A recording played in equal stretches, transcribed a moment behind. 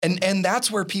And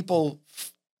that's where people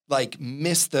like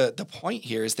miss the point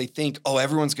here is they think, oh,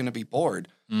 everyone's going to be bored.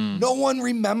 No one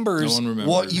remembers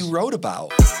what you wrote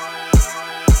about.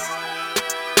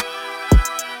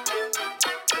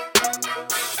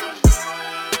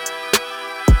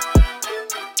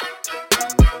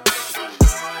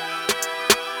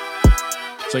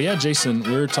 So yeah, Jason,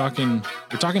 we're talking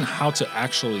how to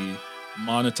actually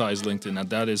monetize LinkedIn. Now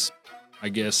that is, I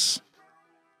guess,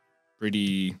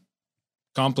 pretty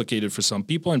complicated for some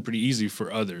people and pretty easy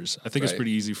for others. I think it's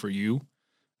pretty easy for you,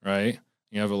 right?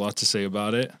 You have a lot to say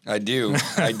about it. I do.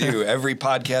 Every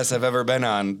podcast I've ever been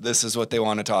on, this is what they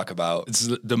want to talk about. It's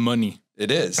the money.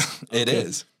 It is. It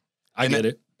is. I get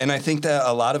it. And I think that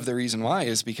a lot of the reason why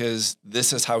is because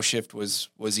this is how Shift was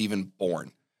even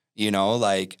born. You know,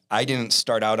 like I didn't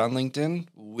start out on LinkedIn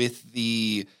with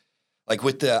the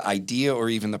idea or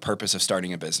even the purpose of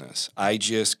starting a business. I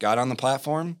just got on the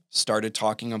platform, started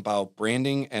talking about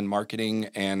branding and marketing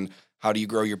and how do you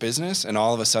grow your business. And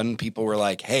all of a sudden people were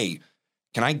like, hey,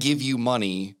 can I give you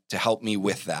money to help me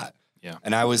with that? Yeah.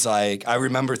 And I was like, I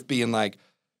remember being like,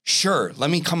 sure, let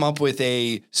me come up with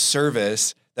a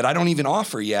service that I don't even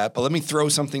offer yet, but let me throw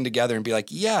something together and be like,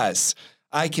 yes,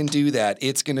 I can do that.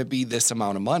 It's going to be this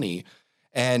amount of money.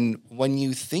 And when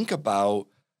you think about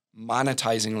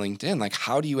monetizing LinkedIn, like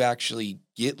how do you actually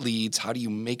get leads? How do you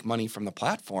make money from the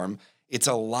platform? It's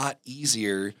a lot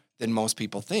easier than most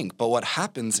people think. But what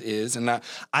happens is, and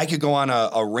I could go on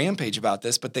a rampage about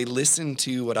this, but they listen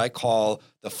to what I call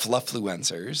the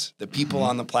fluffluencers, the people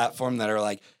on the platform that are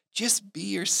like, just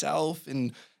be yourself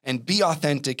and be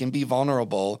authentic and be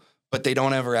vulnerable. But they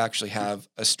don't ever actually have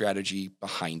a strategy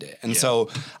behind it. And so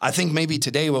I think maybe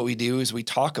today what we do is we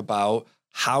talk about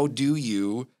how do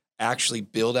you actually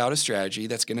build out a strategy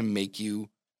that's going to make you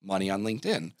money on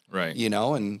LinkedIn. Right. You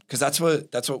know, and because that's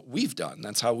what we've done.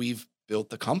 That's how we've built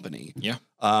the company. Yeah.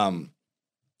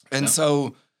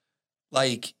 So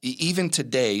like even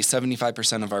today,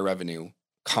 75% of our revenue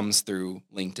comes through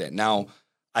LinkedIn. Now,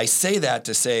 I say that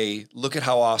to say, look at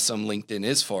how awesome LinkedIn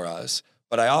is for us.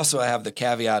 But I also have the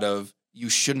caveat of you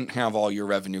shouldn't have all your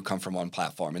revenue come from one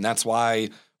platform. And that's why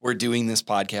we're doing this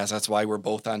podcast. That's why we're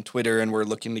both on Twitter and we're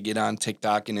looking to get on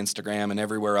TikTok and Instagram and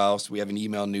everywhere else. We have an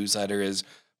email newsletter is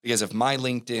because if my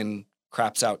LinkedIn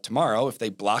craps out tomorrow, if they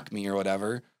block me or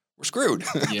whatever, we're screwed.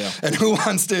 Yeah. And who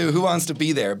wants to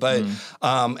be there? But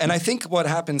and I think what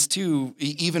happens too,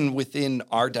 even within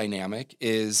our dynamic,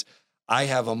 is I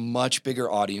have a much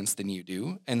bigger audience than you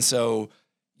do. And so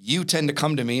you tend to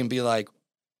come to me and be like,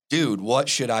 dude, what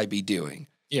should I be doing?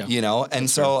 Yeah. You know? And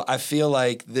so I feel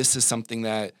like this is something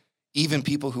that even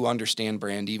people who understand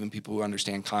brand, even people who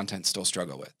understand content still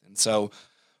struggle with. And so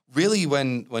really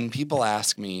when people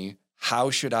ask me,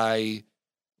 how should I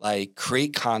like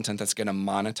create content that's going to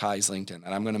monetize LinkedIn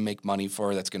and I'm going to make money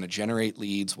for, that's going to generate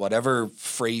leads, whatever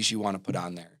phrase you want to put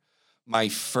on there. My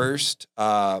first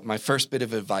bit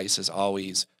of advice is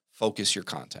always focus your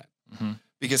content.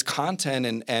 Because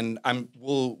content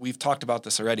we've talked about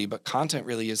this already, but content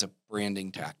really is a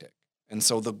branding tactic. And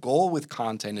so the goal with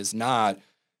content is not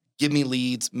give me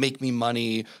leads, make me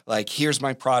money, like here's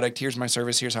my product, here's my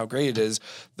service, here's how great it is.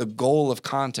 The goal of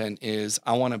content is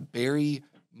I want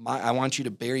you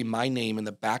to bury my name in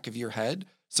the back of your head.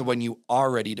 So when you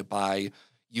are ready to buy,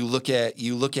 you look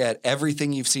at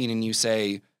everything you've seen and you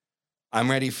say, I'm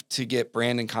ready to get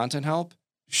brand and content help.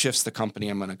 Shift's the company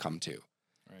I'm going to come to.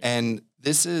 And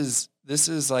this is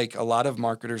like a lot of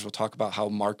marketers will talk about how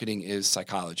marketing is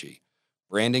psychology.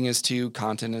 Branding is too,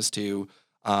 content is too.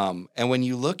 And when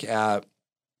you look at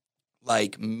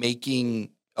like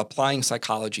applying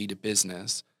psychology to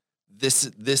business,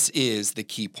 this is the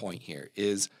key point here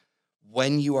is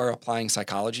when you are applying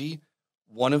psychology,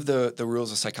 one of the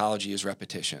rules of psychology is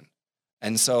repetition.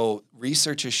 And so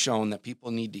research has shown that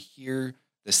people need to hear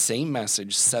the same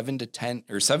message 7 to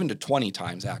 20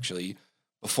 times actually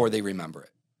before they remember it.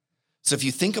 So if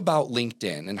you think about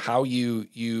LinkedIn and how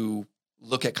you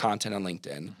look at content on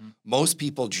LinkedIn, most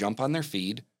people jump on their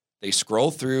feed, they scroll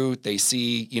through, they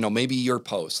see, maybe your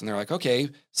post and they're like, okay,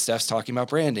 Steph's talking about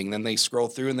branding. Then they scroll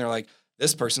through and they're like,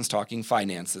 this person's talking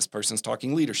finance, this person's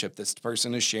talking leadership, this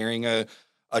person is sharing a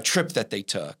trip that they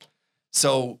took.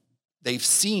 So they've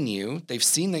seen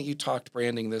that you talked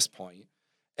branding this point,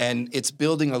 and it's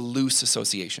building a loose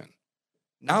association.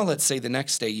 Now, let's say the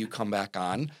next day you come back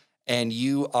on and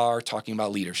you are talking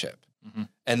about leadership.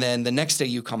 And then the next day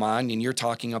you come on and you're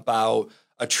talking about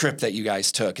a trip that you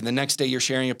guys took. And the next day you're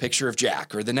sharing a picture of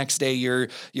Jack, or the next day you're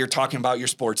talking about your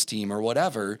sports team or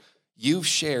whatever. You've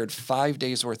shared 5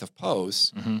 days worth of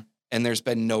posts and there's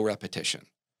been no repetition.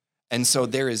 And so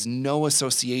there is no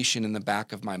association in the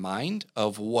back of my mind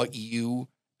of what you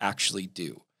actually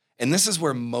do. And this is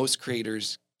where most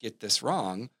creators get this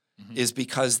wrong, is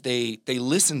because they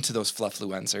listen to those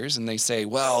fluffluencers and they say,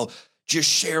 well, just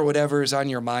share whatever is on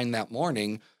your mind that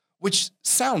morning, which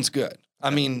sounds good. I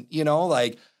mean, you know,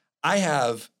 like I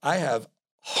have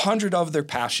 100 other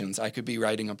passions I could be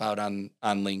writing about on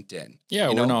LinkedIn. Yeah,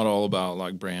 we're not all about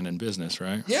like brand and business,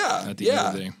 right? Yeah. At the end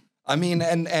of the day. I mean,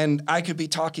 and I could be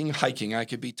talking hiking. I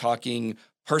could be talking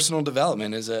personal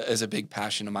development is a big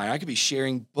passion of mine. I could be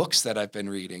sharing books that I've been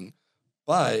reading,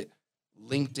 but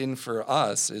LinkedIn for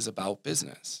us is about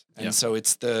business. And so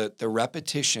it's the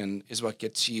repetition is what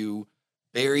gets you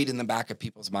buried in the back of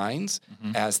people's minds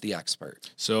as the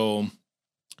expert. So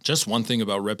just one thing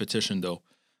about repetition though,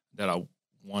 that I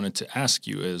wanted to ask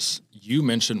you is, you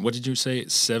mentioned, what did you say?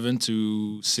 7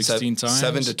 to 16 times?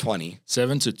 7 to 20.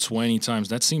 7 to 20 times.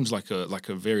 That seems like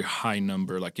a very high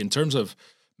number. Like in terms of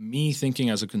me thinking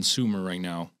as a consumer right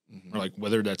now, or like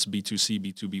whether that's B2C,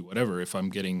 B2B, whatever, if I'm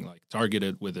getting like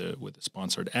targeted with a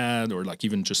sponsored ad or like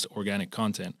even just organic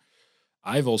content,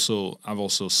 I've also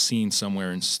seen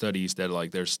somewhere in studies that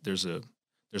like there's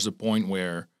a point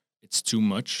where it's too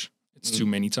much, it's too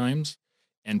many times,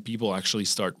 and people actually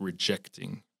start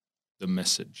rejecting the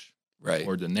message, right,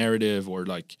 or the narrative, or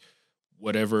like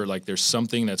whatever. Like there's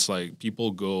something that's like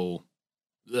people go,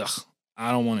 ugh,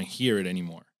 I don't want to hear it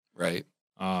anymore, right.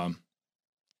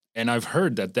 And I've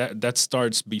heard that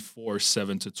starts before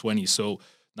 7 to 20. So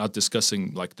not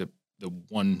discussing like the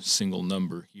one single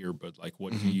number here, but like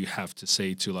what do you have to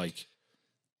say to like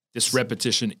this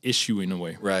repetition issue in a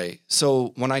way? Right.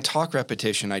 So when I talk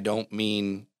repetition, I don't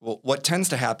mean, well, what tends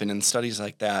to happen in studies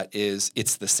like that is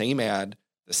it's the same ad,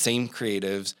 the same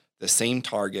creatives, the same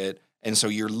target. And so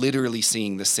you're literally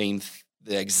seeing the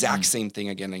exact same thing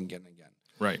again and again and again.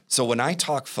 Right. So when I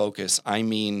talk focus, I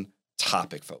mean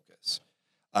topic focus.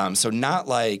 So not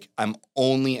like I'm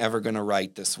only ever going to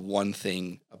write this one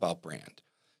thing about brand.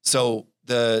 So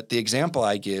the example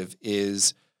I give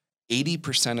is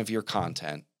 80% of your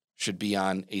content should be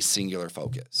on a singular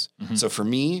focus. So for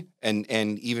me and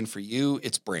even for you,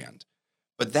 it's brand.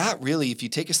 But that really, if you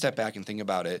take a step back and think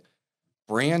about it,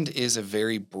 brand is a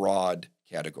very broad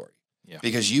category. Yeah.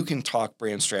 Because you can talk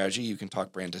brand strategy, you can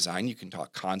talk brand design, you can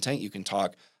talk content, you can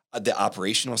talk the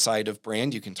operational side of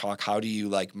brand. You can talk, how do you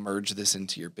like merge this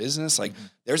into your business? Like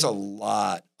there's a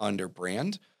lot under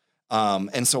brand.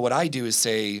 And so what I do is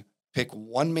say, pick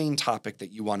one main topic that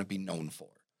you want to be known for.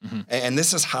 And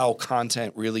this is how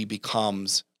content really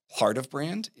becomes part of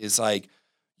brand, is like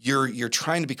you're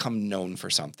trying to become known for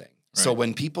something. Right. So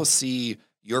when people see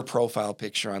your profile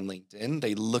picture on LinkedIn,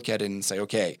 they look at it and say,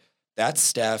 okay, that's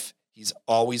Steph. He's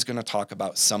always going to talk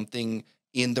about something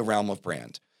in the realm of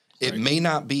brand. It may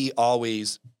not be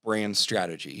always brand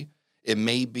strategy. It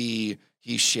may be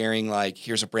he's sharing like,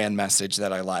 here's a brand message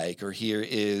that I like, or here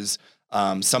is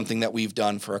something that we've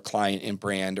done for a client in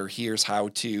brand, or here's how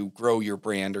to grow your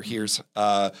brand, or here's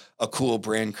a cool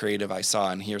brand creative I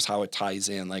saw, and here's how it ties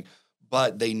in. Like,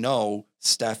 but they know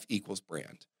Steph equals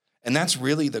brand. And that's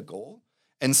really the goal.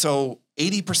 And so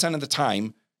 80% of the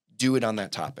time, do it on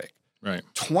that topic. Right.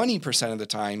 20% of the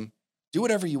time, do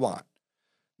whatever you want.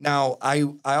 Now, I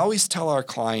always tell our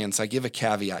clients, I give a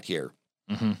caveat here.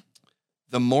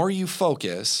 The more you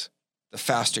focus, the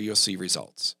faster you'll see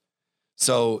results.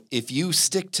 So if you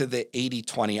stick to the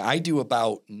 80-20, I do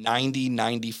about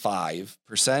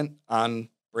 90-95% on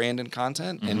brand and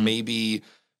content, and maybe,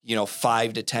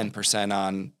 5 to 10%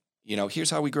 on, here's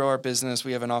how we grow our business.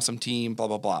 We have an awesome team, blah,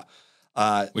 blah, blah.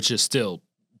 Which is still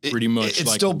pretty much it's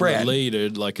like still brand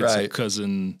related, like it's a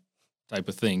cousin type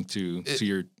of thing to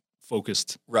your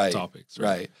focused topics.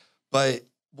 Right. But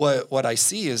what I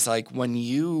see is like when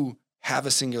you have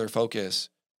a singular focus,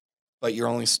 but you're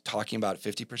only talking about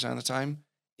 50% of the time,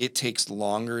 it takes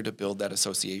longer to build that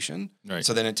association. Right.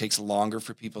 So then it takes longer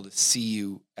for people to see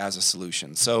you as a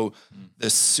solution. So the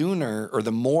sooner or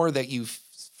the more that you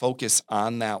focus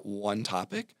on that one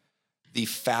topic, the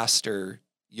faster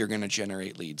you're going to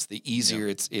generate leads, the easier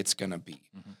it's going to be.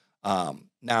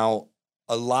 Now,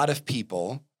 a lot of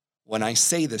people, when I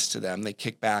say this to them, they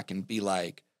kick back and be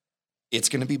like, it's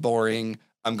going to be boring.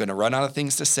 I'm going to run out of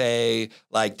things to say.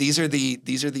 Like, these are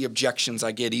the objections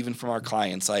I get even from our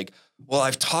clients. Like, well,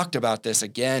 I've talked about this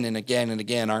again and again and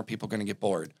again. Aren't people going to get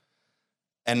bored?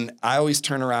 And I always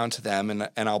turn around to them and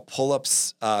I'll pull up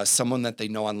someone that they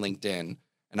know on LinkedIn,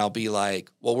 and I'll be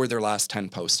like, what were their last 10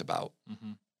 posts about?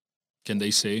 Can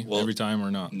they say every time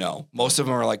or not? No. Most of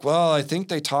them are like, well, I think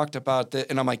they talked about that.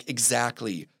 And I'm like,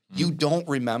 exactly. You don't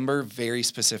remember very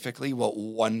specifically what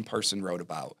one person wrote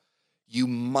about. You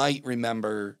might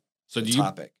remember the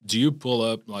topic. Do you pull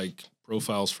up like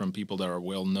profiles from people that are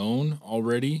well known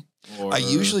already? Or I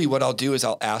usually, what I'll do is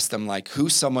I'll ask them like,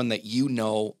 who's someone that you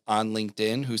know on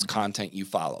LinkedIn whose content you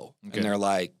follow? Okay. And they're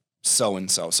like,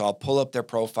 so-and-so. So I'll pull up their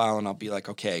profile and I'll be like,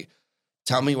 okay,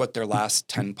 tell me what their last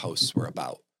 10 posts were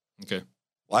about. Okay.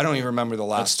 Well, I don't even remember the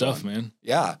last That's tough, one. man.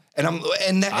 Yeah.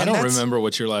 And I don't remember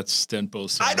what your last 10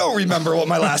 posts are. I don't remember what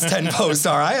my last 10 posts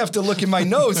are. I have to look in my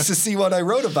notes to see what I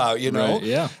wrote about, you know? Right,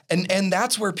 yeah. And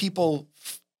that's where people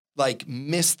like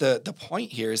miss the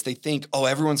point here is they think, oh,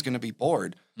 everyone's going to be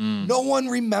bored. No one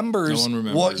remembers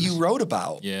what you wrote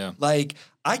about. Yeah. Like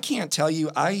I can't tell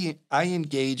you, I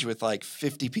engage with like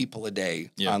 50 people a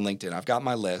day on LinkedIn. I've got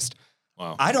my list.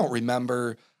 Wow. I don't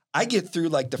remember. I get through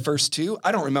like the first two.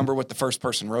 I don't remember what the first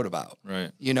person wrote about.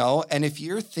 Right. You know, and if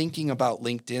you're thinking about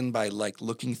LinkedIn by like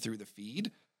looking through the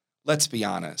feed, let's be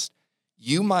honest.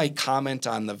 You might comment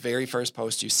on the very first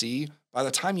post you see. By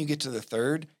the time you get to the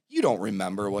third, you don't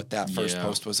remember what that first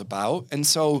post was about. And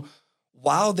so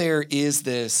while there is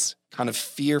this kind of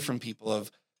fear from people of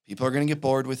people are going to get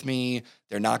bored with me,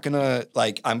 they're not going to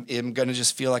like, I'm going to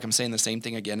just feel like I'm saying the same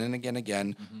thing again and again and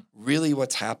again. Mm-hmm. Really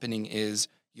what's happening is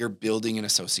you're building an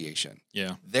association.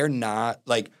 Yeah. They're not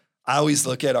like, I always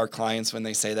look at our clients when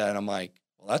they say that and I'm like,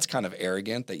 well, that's kind of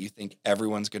arrogant that you think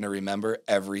everyone's going to remember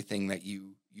everything that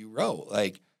you wrote.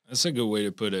 Like, that's a good way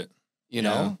to put it. You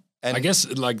know? And I guess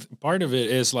like part of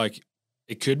it is like,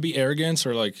 it could be arrogance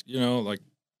or like, you know, like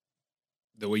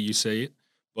the way you say it,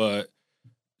 but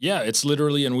yeah, it's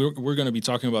literally, and we're going to be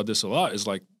talking about this a lot, is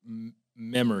like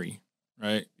memory,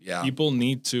 right? Yeah. People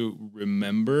need to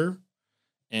remember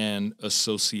and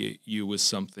associate you with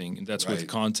something. And that's with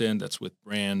content, that's with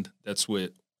brand, that's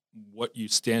with what you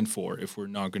stand for, if we're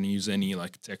not going to use any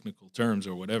like technical terms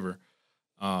or whatever.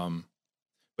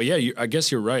 But yeah, I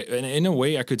guess you're right. And in a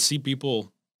way, I could see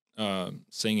people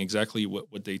saying exactly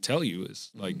what they tell you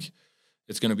is like,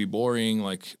 it's going to be boring,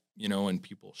 like, you know, and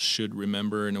people should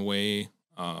remember in a way.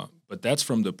 But that's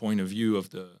from the point of view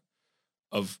of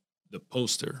the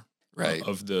poster. Right.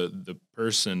 Of the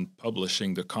person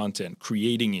publishing the content,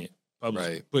 creating it,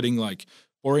 putting like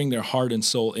pouring their heart and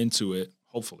soul into it,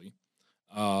 hopefully,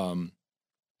 and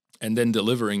then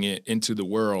delivering it into the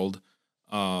world.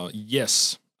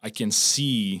 Yes, I can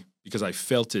see, because I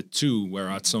felt it too, where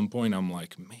at some point I'm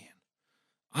like, man,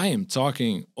 I am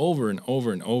talking over and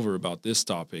over and over about this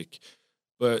topic,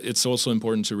 but it's also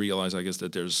important to realize, I guess,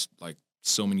 that there's like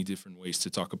so many different ways to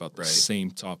talk about the same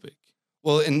topic.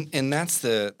 Well, and that's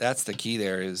the key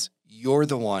there is you're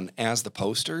the one as the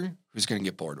poster who's going to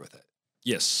get bored with it.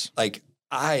 Yes. Like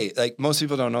most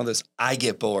people don't know this. I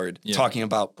get bored talking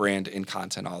about brand and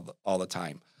content all the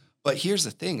time. But here's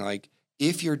the thing, like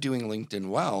if you're doing LinkedIn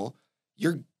well,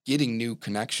 you're getting new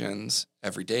connections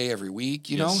every day, every week,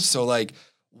 you know? So like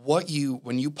when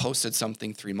you posted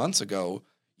something 3 months ago,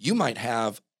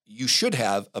 you should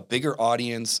have a bigger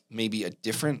audience, maybe a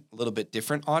little bit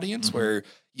different audience where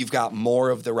you've got more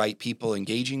of the right people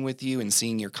engaging with you and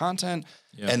seeing your content.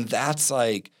 Yeah. And that's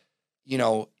like, you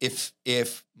know,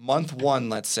 if month one,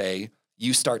 let's say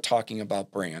you start talking about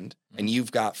brand and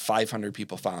you've got 500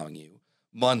 people following you,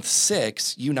 month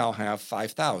 6, you now have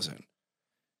 5,000.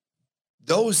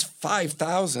 Those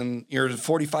 5,000, your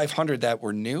 4,500 that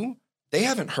were new, they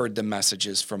haven't heard the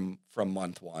messages from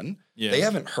month 1. Yeah. They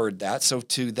haven't heard that. So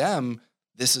to them,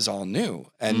 this is all new.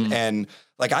 And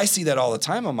like I see that all the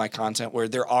time on my content where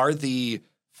there are the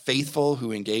faithful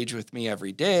who engage with me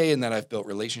every day and that I've built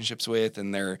relationships with,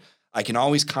 and I can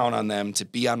always count on them to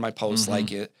be on my posts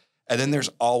like it. And then there's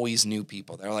always new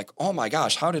people. They're like, oh my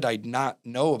gosh, how did I not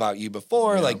know about you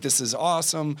before? Yeah. Like, this is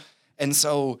awesome. And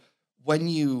so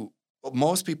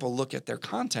most people look at their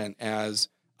content as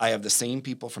I have the same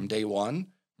people from day one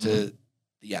to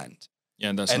the end. Yeah,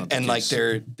 and that's not the case.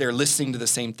 Like they're listening to the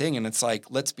same thing. And it's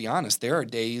like, let's be honest, there are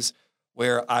days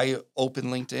where I open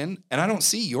LinkedIn and I don't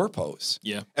see your posts.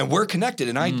 Yeah. And we're connected.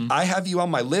 And I have you on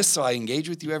my list, so I engage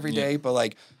with you every day. But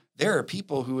like there are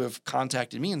people who have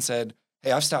contacted me and said,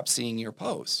 hey, I've stopped seeing your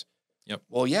posts. Yep.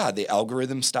 Well, yeah, the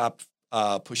algorithm stopped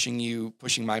pushing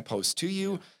my posts to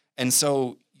you. And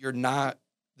so you're not,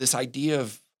 this idea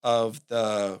of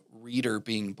the reader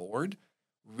being bored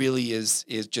really is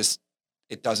just,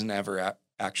 it doesn't ever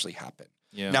actually happen.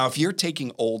 Yeah. Now, if you're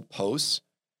taking old posts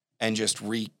and just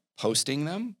reposting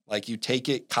them, like you take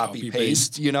it, copy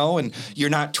paste, you know, and you're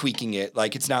not tweaking it.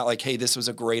 Like, it's not like, hey, this was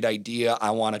a great idea,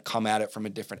 I want to come at it from a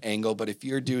different angle. But if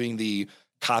you're doing the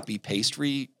copy paste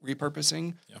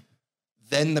repurposing,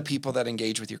 then the people that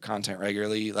engage with your content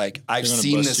regularly, like I've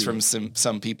seen this from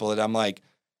some people that I'm like,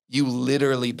 you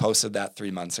literally posted that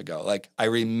 3 months ago. Like I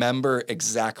remember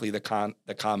exactly the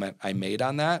comment I made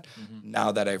on that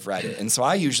now that I've read it. And so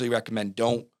I usually recommend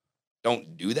don't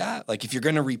don't do that. Like if you're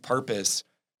going to repurpose,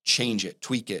 change it,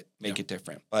 tweak it, make it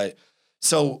different. But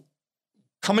so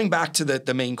coming back to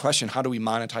the main question, how do we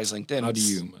monetize LinkedIn? How do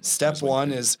you monetize Step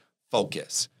one LinkedIn? is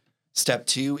focus. Step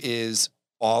two is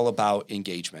all about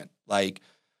engagement. Like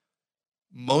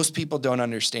most people don't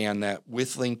understand that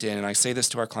with LinkedIn, and I say this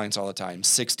to our clients all the time,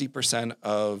 60%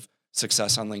 of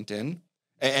success on LinkedIn,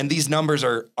 and these numbers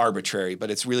are arbitrary, but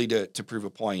it's really to prove a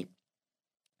point.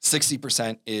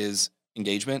 60% is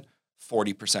engagement,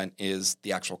 40% is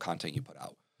the actual content you put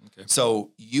out. Okay.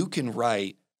 So you can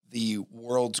write the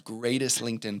world's greatest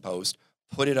LinkedIn post,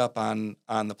 put it up on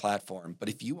the platform, but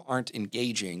if you aren't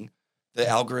engaging, the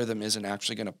algorithm isn't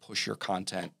actually going to push your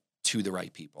content to the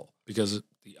right people. Because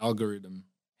the algorithm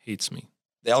hates me.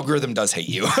 The algorithm does hate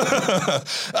you.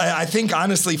 I think,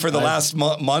 honestly, for the last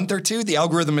month or two, the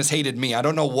algorithm has hated me. I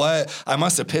don't know what. I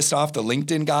must have pissed off the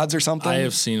LinkedIn gods or something. I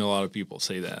have seen a lot of people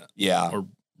say that. Yeah. Or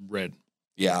read.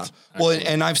 Yeah. Well,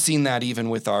 and I've seen that even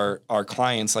with our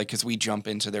clients, like, because we jump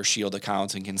into their Shield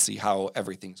accounts and can see how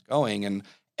everything's going, and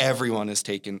everyone has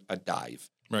taken a dive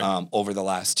over the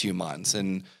last 2 months.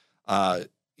 And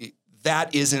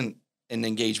that isn't an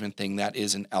engagement thing. That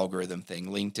is an algorithm thing.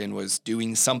 LinkedIn was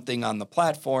doing something on the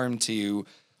platform to,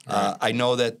 I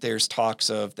know that there's talks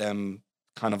of them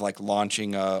kind of like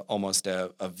launching almost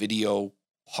a video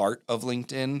part of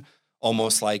LinkedIn,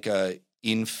 almost like a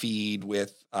in-feed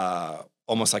with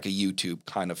almost like a YouTube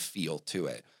kind of feel to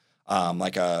it.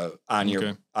 Like on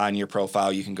your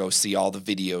profile, you can go see all the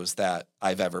videos that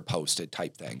I've ever posted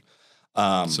type thing.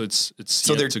 So it's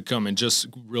yet to come. And just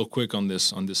real quick on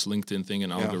this LinkedIn thing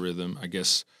and algorithm, I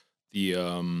guess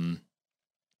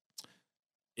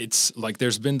it's like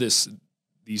there's been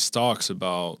these talks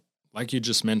about, like you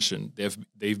just mentioned,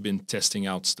 they've been testing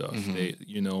out stuff. Mm-hmm. They,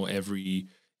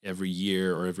 every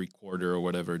year or every quarter or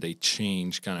whatever, they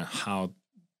change kind of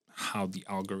how the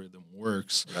algorithm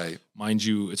works. Right. Mind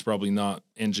you, it's probably not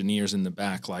engineers in the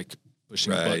back like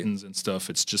pushing buttons and stuff.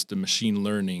 It's just the machine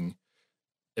learning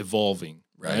evolving,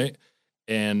 right?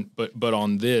 And but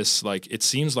on this, like, it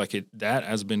seems like that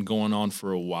has been going on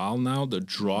for a while now, the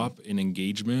drop in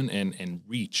engagement and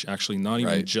reach. Actually, not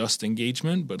even just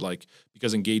engagement, but like,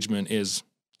 because engagement is,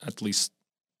 at least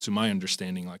to my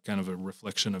understanding, like kind of a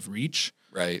reflection of reach.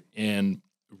 Right. And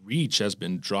reach has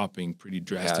been dropping pretty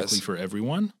drastically for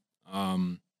everyone.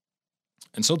 And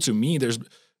so to me,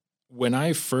 when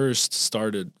I first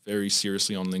started very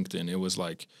seriously on LinkedIn, it was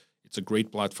like, it's a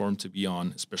great platform to be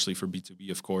on, especially for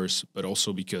B2B, of course, but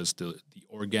also because the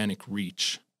organic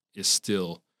reach is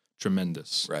still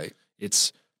tremendous. Right.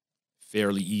 It's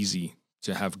fairly easy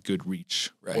to have good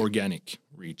reach, organic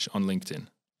reach on LinkedIn,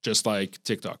 just like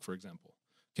TikTok, for example,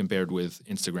 compared with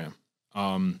Instagram.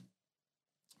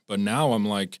 But now I'm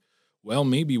like, well,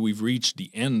 maybe we've reached the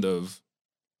end of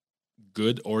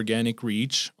good organic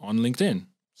reach on LinkedIn.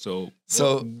 So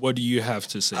what do you have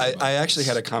to say? I actually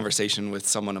had a conversation with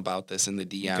someone about this in the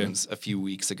DMs a few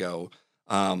weeks ago.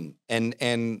 And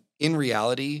in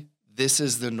reality, this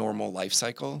is the normal life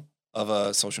cycle of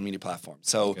a social media platform.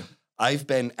 So I've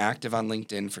been active on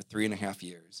LinkedIn for 3.5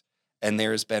 years. And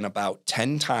there's been about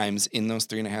 10 times in those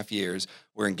 3.5 years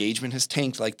where engagement has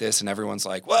tanked like this. And everyone's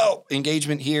like, well,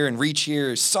 engagement here and reach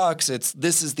here sucks.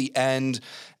 This is the end.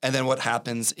 And then what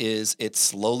happens is it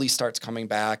slowly starts coming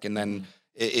back. And then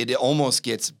it almost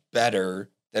gets better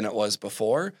than it was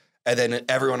before. And then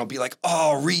everyone will be like,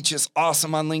 oh, reach is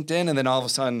awesome on LinkedIn. And then all of a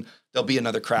sudden there'll be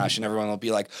another crash and everyone will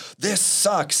be like, this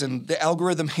sucks. And the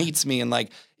algorithm hates me. And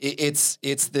like, it's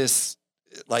this,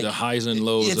 like, the highs and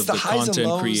lows of the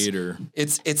content creator.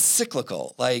 It's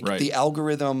cyclical, like the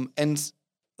algorithm. And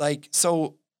like,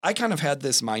 so I kind of had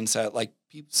this mindset, like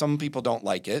some people don't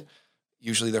like it.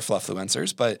 Usually they're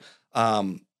fluffluencers, but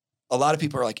a lot of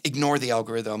people are like, ignore the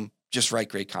algorithm, just write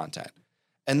great content.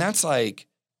 And that's like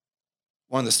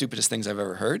one of the stupidest things I've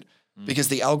ever heard, because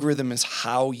the algorithm is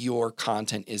how your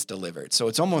content is delivered. So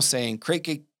it's almost saying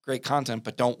create great content,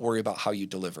 but don't worry about how you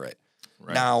deliver it.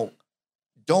 Right. Now,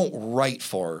 don't write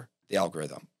for the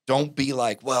algorithm. Don't be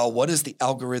like, well, what does the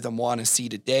algorithm want to see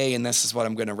today? And this is what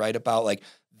I'm going to write about. Like,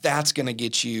 that's going to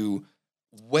get you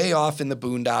way off in the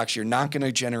boondocks. You're not going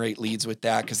to generate leads with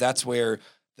that, because that's where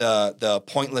the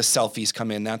pointless selfies come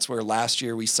in. That's where last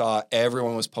year we saw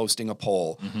everyone was posting a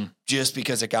poll just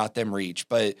because it got them reach.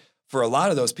 But for a lot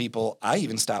of those people, I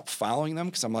even stopped following them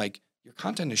because I'm like, your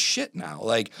content is shit now.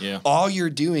 Like, all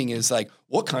you're doing is like,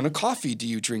 what kind of coffee do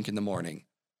you drink in the morning?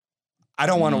 I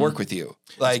don't want to work with you.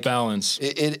 Like, it's balance.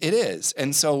 It is.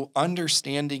 And so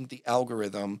understanding the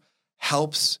algorithm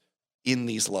helps in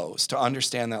these lows, to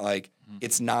understand that, like,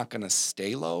 it's not going to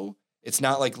stay low. It's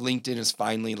not like LinkedIn is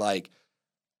finally like,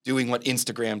 doing what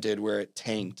Instagram did where it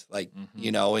tanked, like,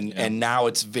 Yeah. and now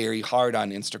it's very hard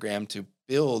on Instagram to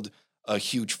build a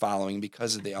huge following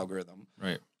because of the algorithm.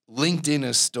 Right. LinkedIn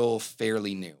is still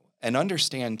fairly new. And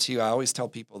understand too, I always tell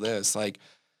people this, like,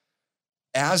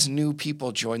 as new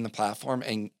people join the platform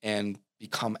and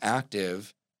become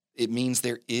active, it means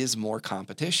there is more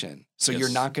competition. So you're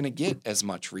Yes. not going to get as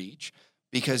much reach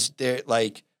because they're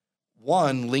like,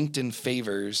 one, LinkedIn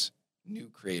favors new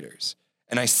creators.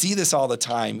 And I see this all the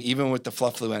time, even with the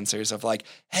fluffluencers of like,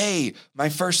 hey, my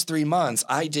first 3 months,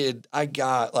 I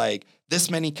got like this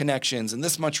many connections and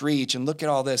this much reach and look at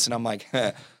all this. And I'm like,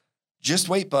 just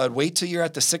wait, bud. Wait till you're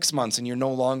at the 6 months and you're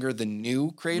no longer the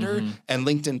new creator and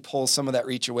LinkedIn pulls some of that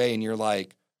reach away and you're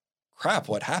like, crap,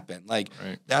 what happened? Like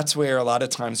that's where a lot of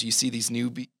times you see these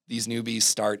newbies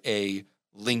start a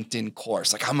LinkedIn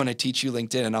course. Like, I'm going to teach you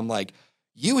LinkedIn. And I'm like,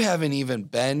 you haven't even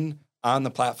been on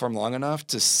the platform long enough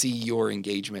to see your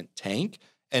engagement tank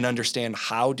and understand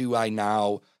how do I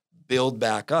now build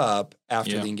back up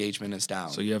after the engagement is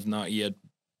down. So you have not yet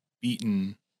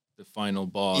beaten the final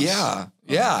boss. Yeah.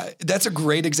 That's a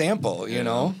great example, you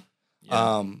know?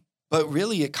 Yeah. But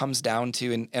really it comes down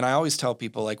to, and I always tell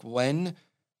people, like, when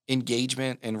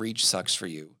engagement and reach sucks for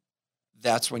you,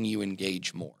 that's when you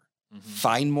engage more.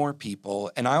 Find more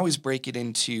people. And I always break it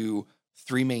into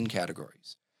 3 main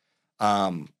categories.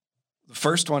 The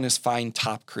first one is find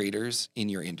top creators in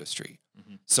your industry.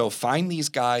 So find these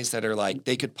guys that are like,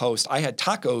 they could post, I had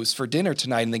tacos for dinner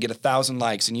tonight, and they get 1,000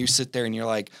 likes. And you sit there and you're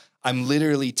like, I'm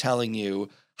literally telling you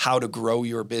how to grow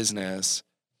your business.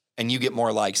 And you get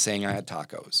more likes saying I had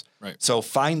tacos. Right. So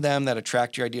find them that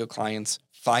attract your ideal clients,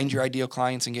 find your ideal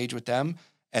clients, engage with them,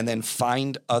 and then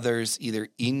find others either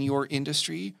in your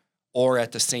industry or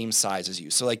at the same size as you.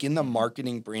 So like in the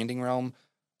marketing branding realm,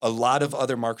 a lot of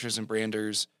other marketers and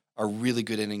branders are really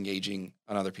good at engaging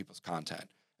on other people's content.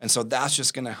 And so that's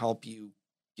just going to help you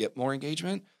get more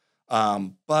engagement.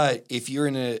 But if you're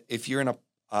in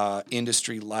a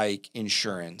industry like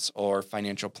insurance or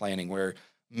financial planning, where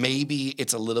maybe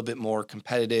it's a little bit more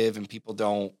competitive and people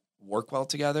don't work well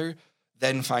together,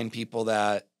 then find people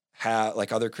that have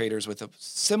like other creators with a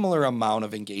similar amount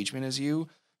of engagement as you,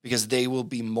 because they will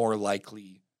be more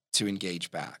likely to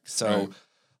engage back. So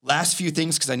last few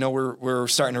things, because I know we're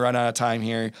starting to run out of time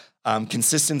here.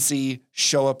 Consistency,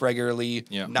 show up regularly,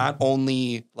 not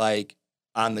only like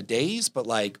on the days, but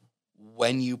like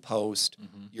when you post,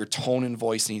 your tone and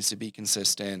voice needs to be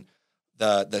consistent.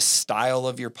 The style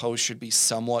of your post should be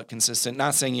somewhat consistent.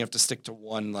 Not saying you have to stick to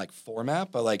one like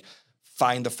format, but like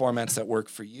find the formats that work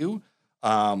for you.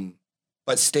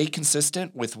 But stay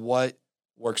consistent with what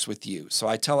works with you. So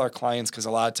I tell our clients, because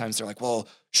a lot of times they're like, well,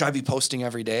 should I be posting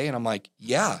every day? And I'm like,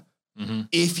 yeah,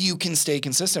 if you can stay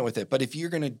consistent with it. But if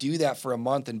you're going to do that for a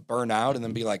month and burn out and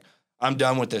then be like, I'm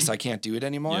done with this, I can't do it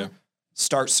anymore.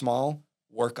 Start small,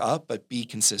 work up, but be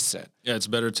consistent. Yeah, it's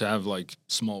better to have like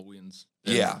small wins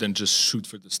than just shoot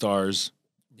for the stars,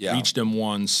 reach them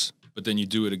once, but then you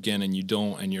do it again and you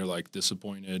don't, and you're like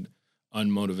disappointed,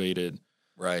 unmotivated.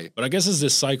 Right. But I guess it's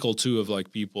this cycle too of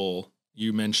like people,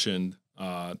 you mentioned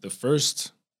the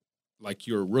first, like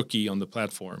you're a rookie on the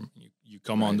platform. You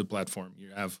come on the platform,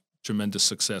 you have tremendous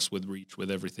success with reach,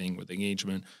 with everything, with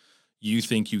engagement. You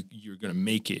think you're going to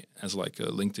make it as like a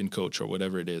LinkedIn coach or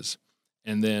whatever it is.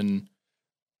 And then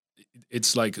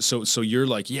it's like, so you're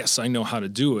like, yes, I know how to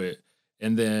do it.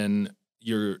 And then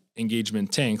your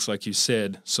engagement tanks, like you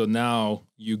said. So now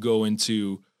you go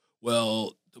into,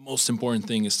 well, the most important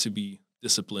thing is to be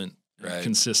disciplined,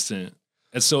 consistent.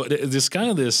 And so it's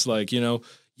kind of this like,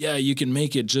 yeah, you can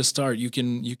make it, just start. You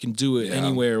can do it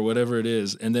anywhere, whatever it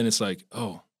is. And then it's like,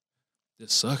 oh,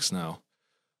 this sucks now.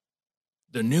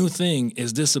 The new thing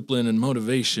is discipline and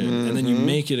motivation. And then you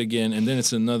make it again, and then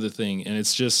it's another thing. And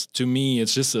it's just, to me,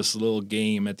 it's just this little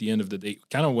game at the end of the day.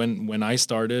 Kind of when I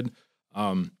started,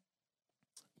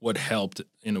 what helped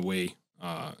in a way,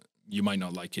 you might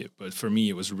not like it, but for me,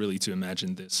 it was really to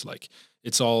imagine this, like,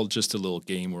 it's all just a little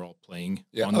game we're all playing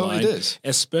online. It is.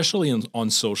 Especially on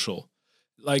social.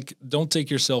 Like, don't take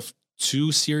yourself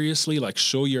too seriously, like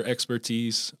show your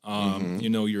expertise,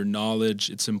 your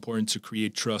knowledge. It's important to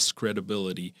create trust,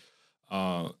 credibility,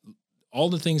 all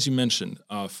the things you mentioned.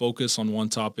 Focus on one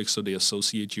topic so they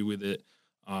associate you with it.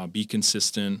 Be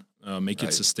consistent, make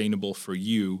it sustainable for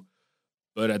you.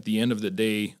 But at the end of the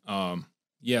day,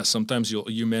 sometimes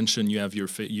you mentioned you have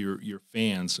your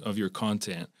fans of your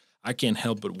content. I can't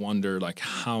help but wonder like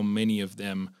how many of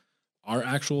them are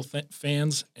actual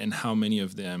fans and how many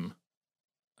of them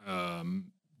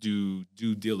do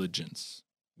due diligence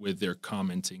with their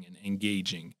commenting and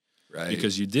engaging. Right.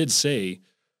 Because you did say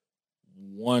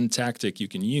one tactic you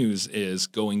can use is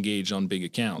go engage on big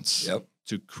accounts. Yep.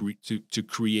 To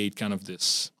create kind of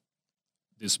this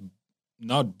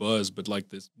not buzz, but like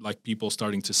people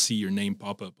starting to see your name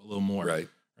pop up a little more.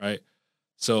 Right.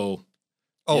 So.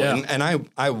 Oh, yeah. and I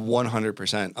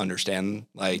 100% understand.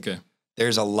 Like,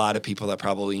 there's a lot of people that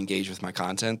probably engage with my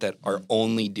content that are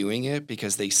only doing it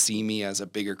because they see me as a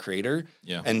bigger creator.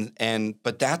 Yeah.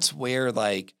 But that's where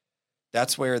the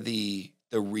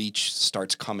reach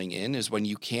starts coming in, is when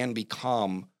you can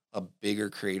become a bigger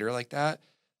creator like that.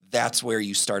 That's where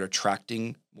you start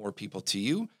attracting more people to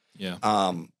you. Yeah.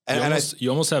 You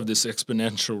almost have this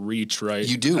exponential reach, right?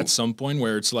 You do. At some point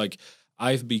where it's like,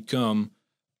 I've become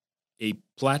a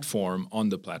platform on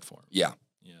the platform. Yeah.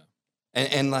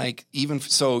 And like, even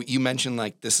so, you mentioned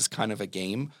like this is kind of a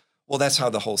game. Well, that's how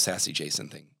the whole Sassy Jason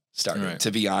thing started,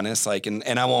 to be honest. Like, and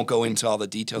I won't go into all the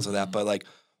details of that, but like,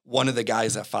 one of the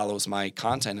guys that follows my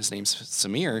content, his name's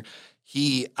Samir.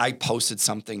 I posted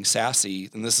something sassy,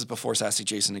 and this is before Sassy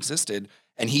Jason existed,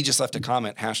 and he just left a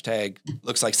comment, hashtag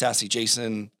looks like Sassy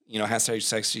Jason, hashtag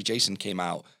Sassy Jason came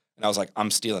out, and I was like,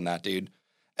 I'm stealing that, dude.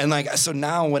 And like, so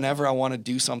now whenever I want to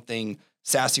do something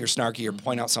sassy or snarky or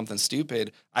point out something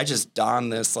stupid, I just don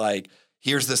this, like,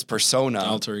 here's this persona,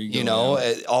 alter ego,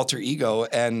 alter ego.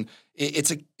 And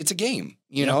it's a game,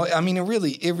 you know? I mean, it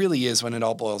really is when it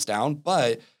all boils down,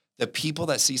 but the people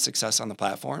that see success on the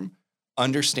platform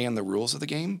understand the rules of the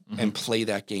game and play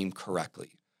that game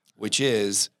correctly, which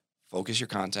is focus your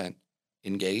content,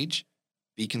 engage,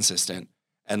 be consistent.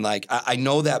 And like, I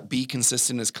know that be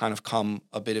consistent has kind of come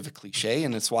a bit of a cliche,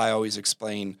 and it's why I always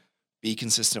explain, be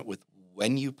consistent with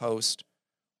when you post,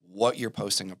 what you're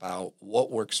posting about,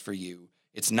 what works for you.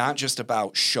 It's not just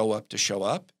about show up to show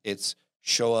up. It's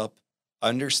show up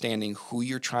understanding who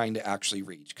you're trying to actually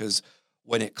reach. Because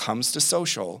when it comes to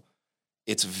social,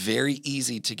 it's very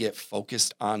easy to get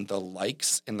focused on the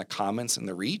likes and the comments and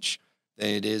the reach than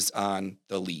it is on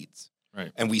the leads.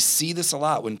 Right. And we see this a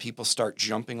lot when people start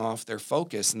jumping off their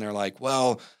focus and they're like,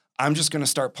 well, I'm just going to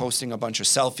start posting a bunch of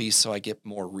selfies so I get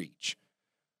more reach.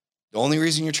 The only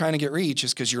reason you're trying to get reach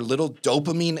is because your little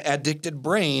dopamine addicted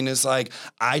brain is like,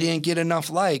 I didn't get enough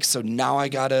likes, so now I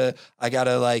gotta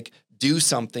like do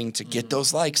something to get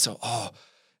those likes. So,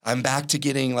 I'm back to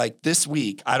getting, like, this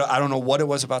week. I don't know what it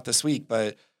was about this week,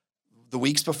 but the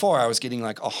weeks before I was getting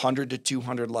like 100 to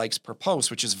 200 likes per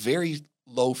post, which is very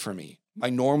low for me. My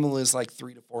normal is like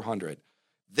 300 to 400.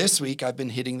 This week I've been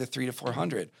hitting the 300 to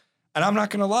 400, and I'm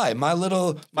not gonna lie, my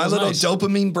little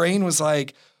dopamine brain was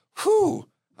like, whew.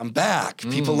 I'm back.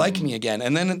 People like me again.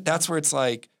 And then that's where it's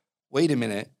like, wait a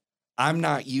minute. I'm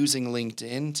not using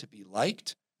LinkedIn to be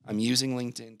liked. I'm using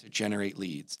LinkedIn to generate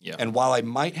leads. Yeah. And while I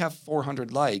might have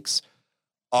 400 likes,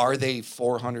 are they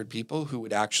 400 people who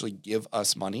would actually give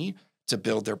us money to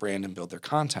build their brand and build their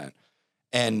content?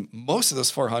 And most of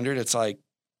those 400, it's like,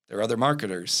 they're other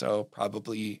marketers. So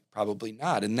probably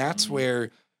not. And that's where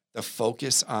the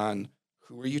focus on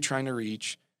who are you trying to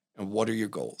reach and what are your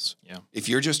goals? Yeah. If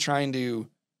you're just trying to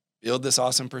build this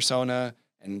awesome persona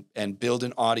and build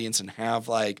an audience and have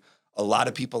like a lot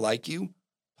of people like you,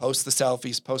 post the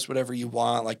selfies, post whatever you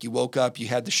want. Like, you woke up, you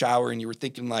had the shower, and you were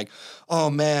thinking like, oh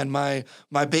man, my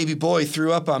baby boy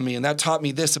threw up on me and that taught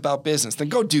me this about business. Then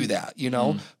go do that,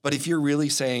 But if you're really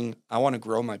saying, I want to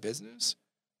grow my business,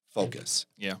 focus.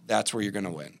 Yeah. That's where you're going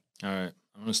to win. All right.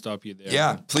 I'm going to stop you there.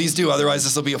 Yeah, please do. Otherwise,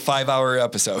 this will be a 5-hour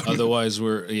episode. Otherwise,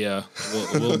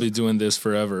 we'll be doing this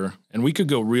forever. And we could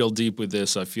go real deep with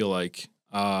this, I feel like.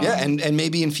 And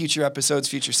maybe in future episodes,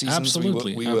 future seasons,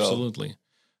 absolutely, we will. Absolutely.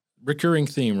 Recurring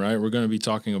theme, right? We're going to be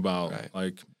talking about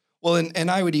Well, and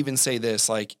I would even say this,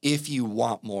 like, if you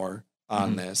want more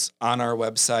on this, on our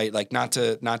website, like, not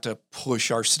to push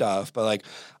our stuff, but like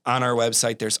on our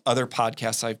website, there's other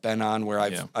podcasts I've been on where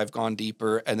I've gone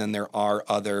deeper, and then there are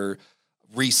other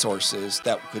resources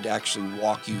that could actually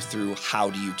walk you through how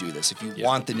do you do this. If you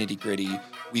want the nitty gritty,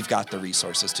 we've got the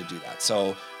resources to do that.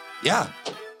 So yeah,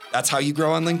 that's how you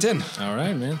grow on LinkedIn. All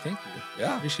right, man. Thank you.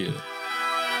 Yeah. Appreciate it.